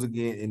and rose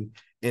again,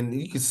 and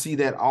you can see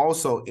that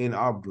also in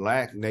our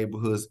Black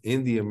neighborhoods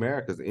in the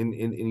Americas, in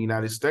the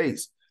United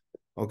States.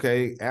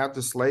 Okay,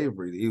 after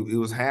slavery, it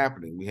was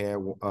happening. We had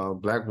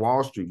Black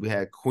Wall Street, we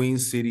had Queen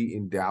City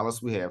in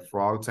Dallas, we had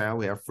Frogtown,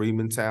 we had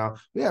Freemantown,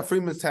 we had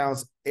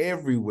Freemantowns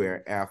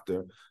everywhere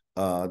after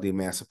the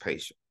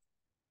emancipation.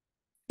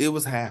 It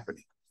was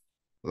happening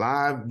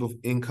live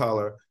in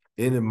color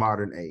in a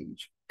modern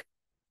age.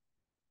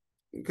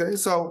 Okay,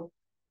 so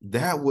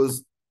that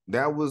was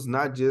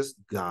not just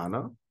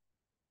Ghana,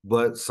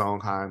 but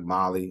Songhai,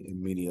 Mali,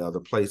 and many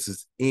other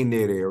places in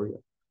that area.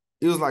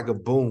 It was like a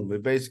boom.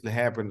 It basically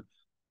happened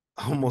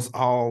almost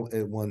all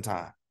at one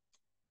time.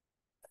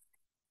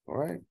 All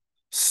right.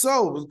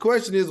 So the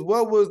question is,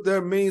 what was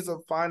their means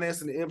of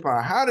financing the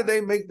empire? How did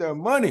they make their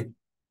money?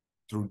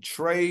 Through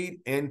trade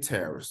and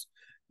tariffs.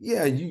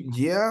 Yeah, we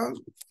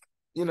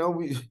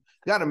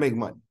got to make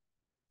money.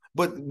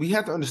 But we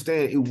have to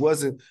understand it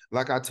wasn't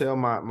like I tell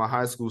my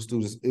high school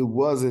students, it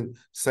wasn't,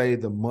 say,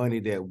 the money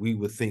that we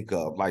would think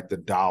of, like the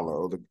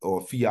dollar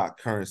or fiat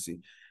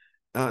currency.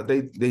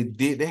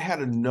 They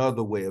had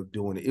another way of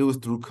doing it. It was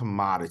through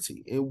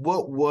commodity. And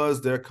what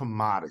was their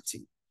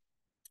commodity?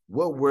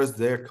 What was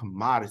their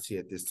commodity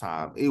at this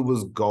time? It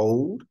was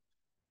gold,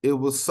 it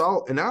was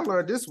salt, and I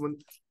learned this one,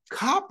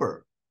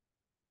 copper.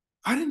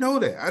 I didn't know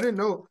that. I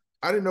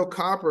didn't know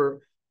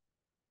copper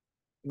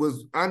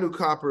was, I knew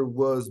copper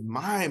was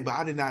mined, but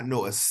I did not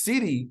know a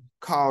city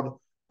called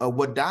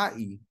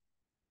Wadai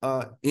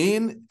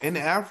in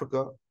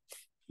Africa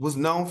was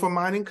known for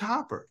mining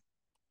copper.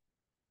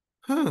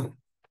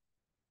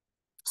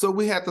 So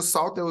we had the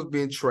salt that was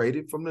being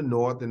traded from the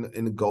north and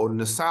the gold in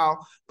the south,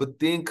 but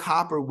then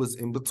copper was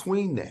in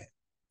between that.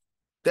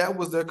 That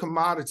was their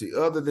commodity.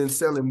 Other than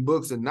selling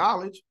books and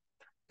knowledge,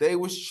 they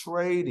was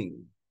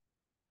trading.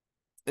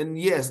 And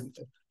yes,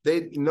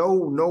 no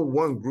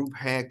one group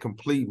had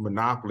complete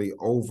monopoly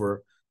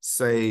over,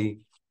 say,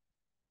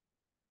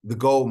 the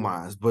gold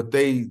mines, but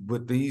these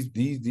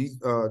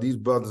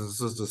brothers and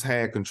sisters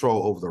had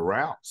control over the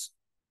routes.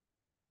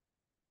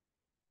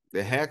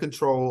 They had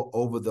control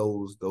over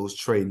those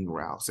trading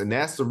routes, and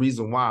that's the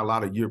reason why a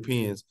lot of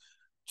Europeans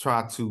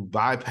try to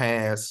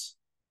bypass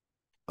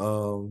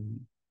the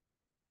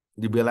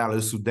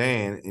Bilal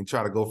Sudan and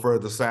try to go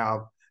further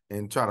south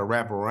and try to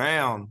wrap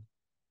around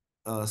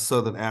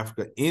Southern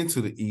Africa into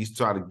the east,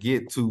 try to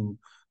get to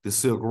the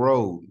Silk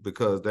Road,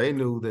 because they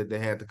knew that they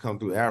had to come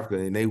through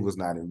Africa and they was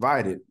not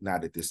invited,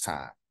 not at this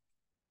time.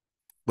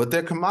 But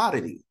their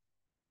commodity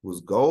was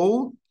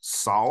gold,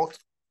 salt,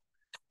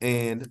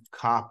 and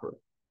copper.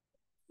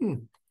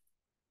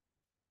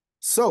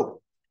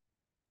 So,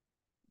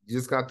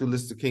 just got to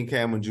listen to King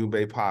Cam and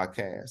Jubei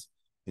podcast.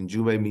 And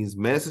Jubei means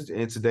message.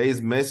 And today's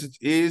message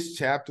is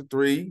chapter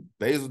 3,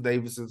 Basil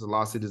Davidson's The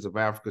Lost Cities of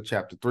Africa,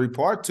 chapter 3,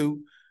 part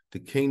 2, the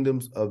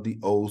kingdoms of the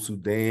old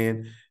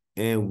Sudan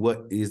and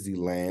what is the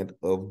land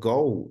of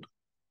gold.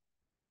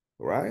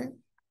 Right?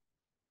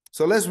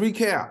 So let's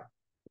recap.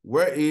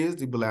 Where is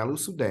the Bilal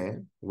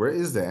Sudan? Where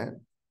is that?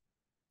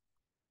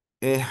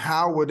 And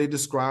how were they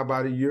described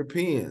by the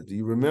Europeans? Do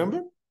you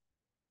remember?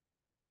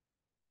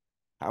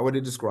 How were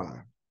they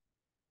described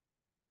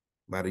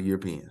by the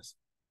Europeans?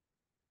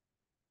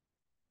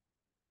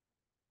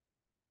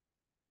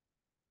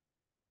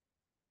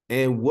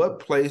 And what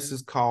place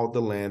is called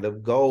the land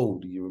of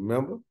gold? Do you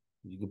remember?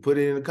 You can put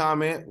it in the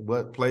comment.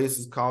 What place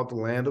is called the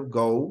land of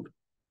gold?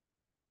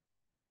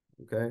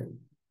 Okay.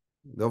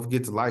 Don't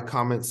forget to like,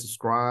 comment,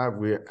 subscribe.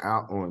 We're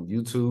out on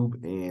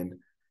YouTube and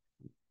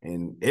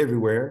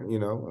everywhere.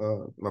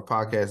 My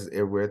podcast is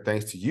everywhere.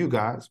 Thanks to you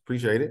guys.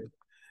 Appreciate it.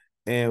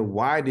 And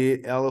why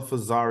did El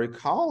Fazari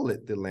call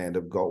it the land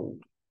of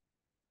gold?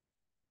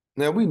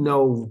 Now, we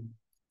know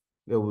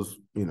there was,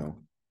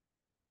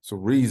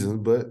 some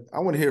reasons, but I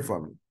want to hear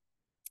from you.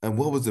 And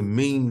what was the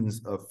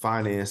means of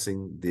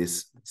financing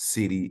this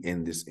city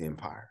and this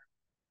empire?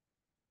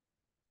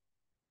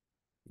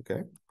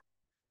 Okay.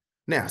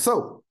 Now,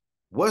 so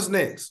what's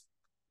next?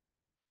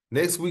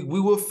 Next week, we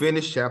will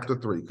finish chapter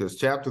 3 because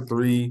chapter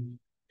 3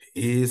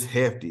 is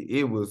hefty.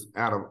 It was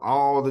out of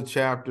all the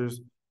chapters,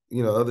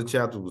 other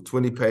chapters were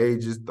 20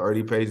 pages,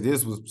 30 pages.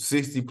 This was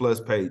 60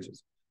 plus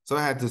pages. So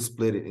I had to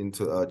split it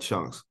into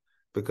chunks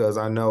because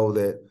I know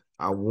that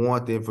I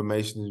want the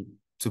information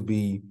to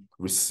be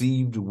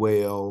received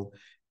well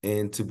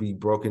and to be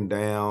broken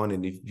down.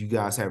 And if you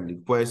guys have any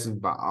questions,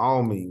 by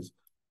all means,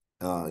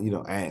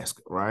 ask,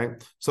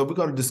 right? So we're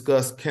going to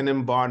discuss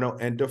Kenan Barno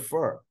and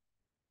defer.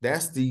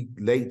 That's the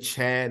Lake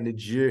Chad,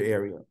 Niger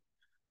area.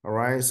 All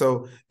right.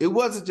 So it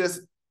wasn't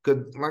just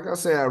because, like I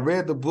said, I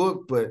read the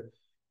book, but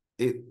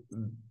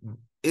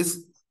it's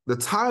the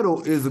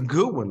title is a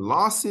good one.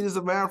 Lost Cities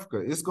of Africa.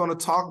 It's going to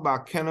talk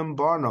about Kenan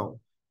Barno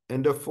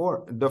and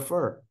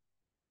defer.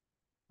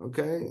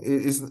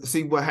 Okay.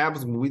 See what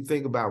happens when we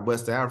think about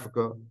West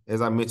Africa,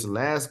 as I mentioned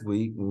last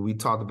week, when we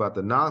talked about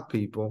the Nok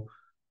people,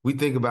 we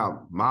think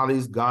about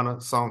Mali's, Ghana,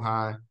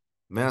 Songhai,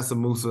 Mansa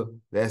Musa.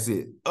 That's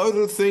it.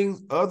 Other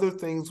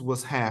things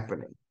was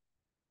happening.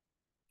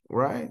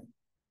 Right?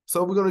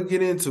 So we're gonna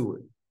get into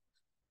it.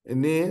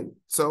 And then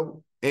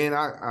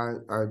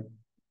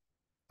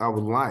I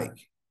would like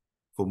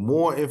for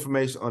more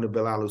information on the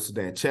Belarus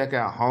Sudan. Check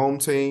out Home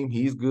Team.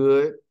 He's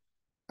good.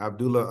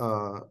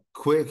 Abdullah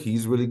Quick,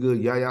 he's really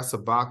good. Yaya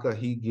Sabaka,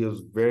 he gives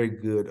very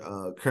good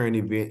current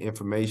event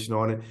information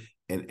on it.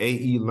 And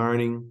AE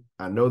Learning,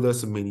 I know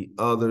there's so many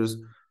others.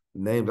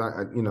 Names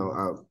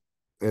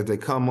if they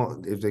come up,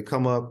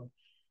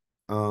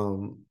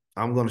 I'm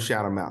going to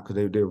shout them out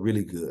because they're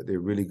really good. They're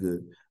really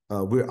good.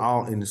 We're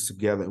all in this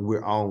together, and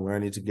we're all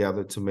learning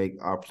together to make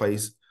our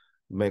place,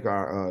 make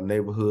our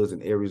neighborhoods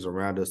and areas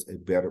around us a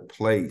better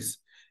place.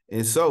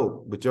 And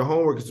so, but your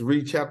homework is to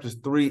read chapters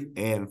 3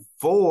 and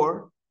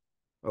 4.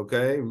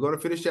 Okay, we're going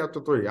to finish chapter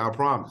 3. I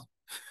promise.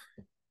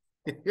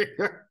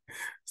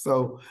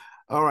 So,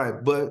 all right,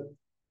 but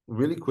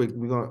really quick,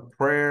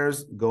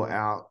 prayers go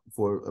out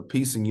for a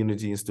peace and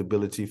unity and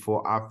stability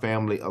for our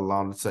family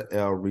along the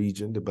Sahel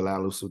region, the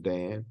Belarus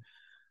Sudan.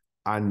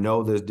 I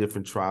know there's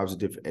different tribes,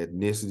 different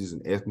ethnicities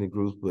and ethnic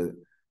groups, but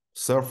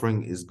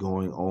suffering is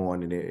going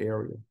on in their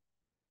area.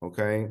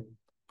 Okay,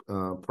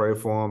 pray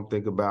for them,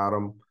 think about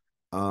them.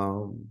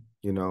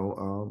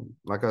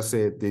 Like I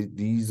said,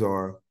 these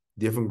are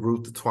different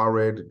groups: the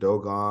Tuareg, the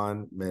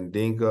Dogon,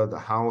 Mandinka, the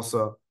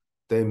Hausa.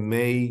 They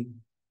may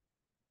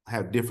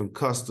have different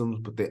customs,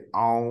 but they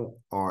all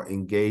are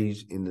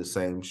engaged in the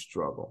same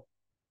struggle,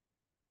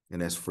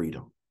 and that's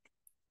freedom.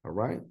 All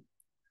right.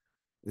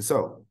 And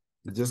so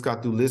I just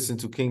got to listen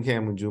to King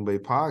Cam Njumbe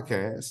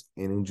podcast,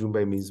 and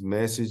Njumbe means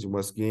message. And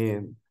once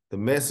again, the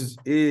message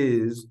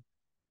is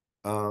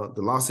the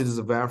Lost Cities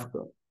of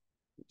Africa,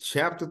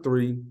 chapter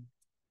 3,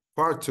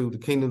 part 2, the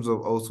Kingdoms of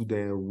Old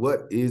Sudan.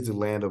 What is the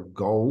land of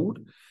gold?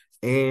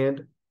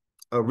 And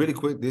really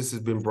quick, this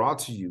has been brought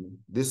to you.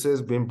 This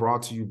has been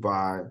brought to you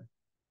by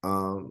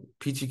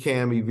Peachy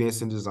Cam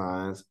Events and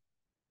Designs,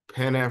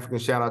 Pan-African,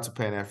 shout out to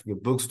Pan-African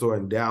Bookstore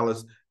in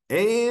Dallas,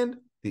 and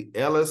the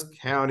Ellis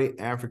County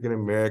African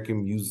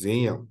American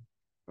Museum,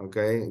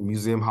 okay,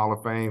 Museum Hall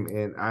of Fame,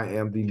 and I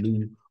am the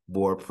new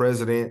board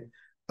president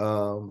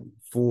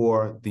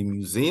for the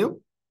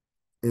museum.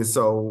 And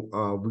so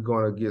we're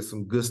going to get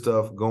some good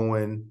stuff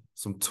going,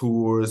 some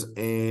tours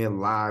and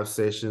live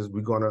sessions.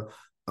 We're going to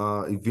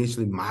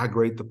eventually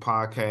migrate the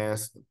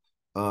podcast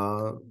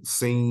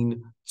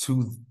scene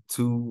to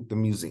the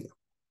museum.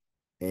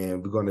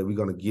 And we're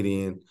gonna get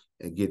in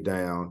and get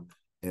down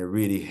and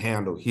really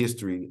handle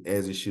history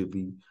as it should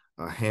be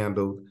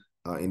handled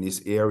in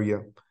this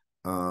area.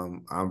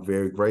 I'm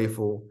very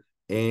grateful,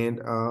 and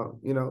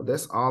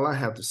that's all I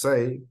have to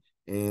say.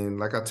 And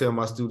like I tell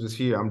my students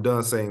here, I'm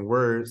done saying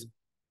words,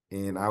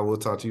 and I will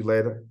talk to you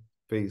later.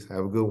 Peace.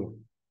 Have a good one.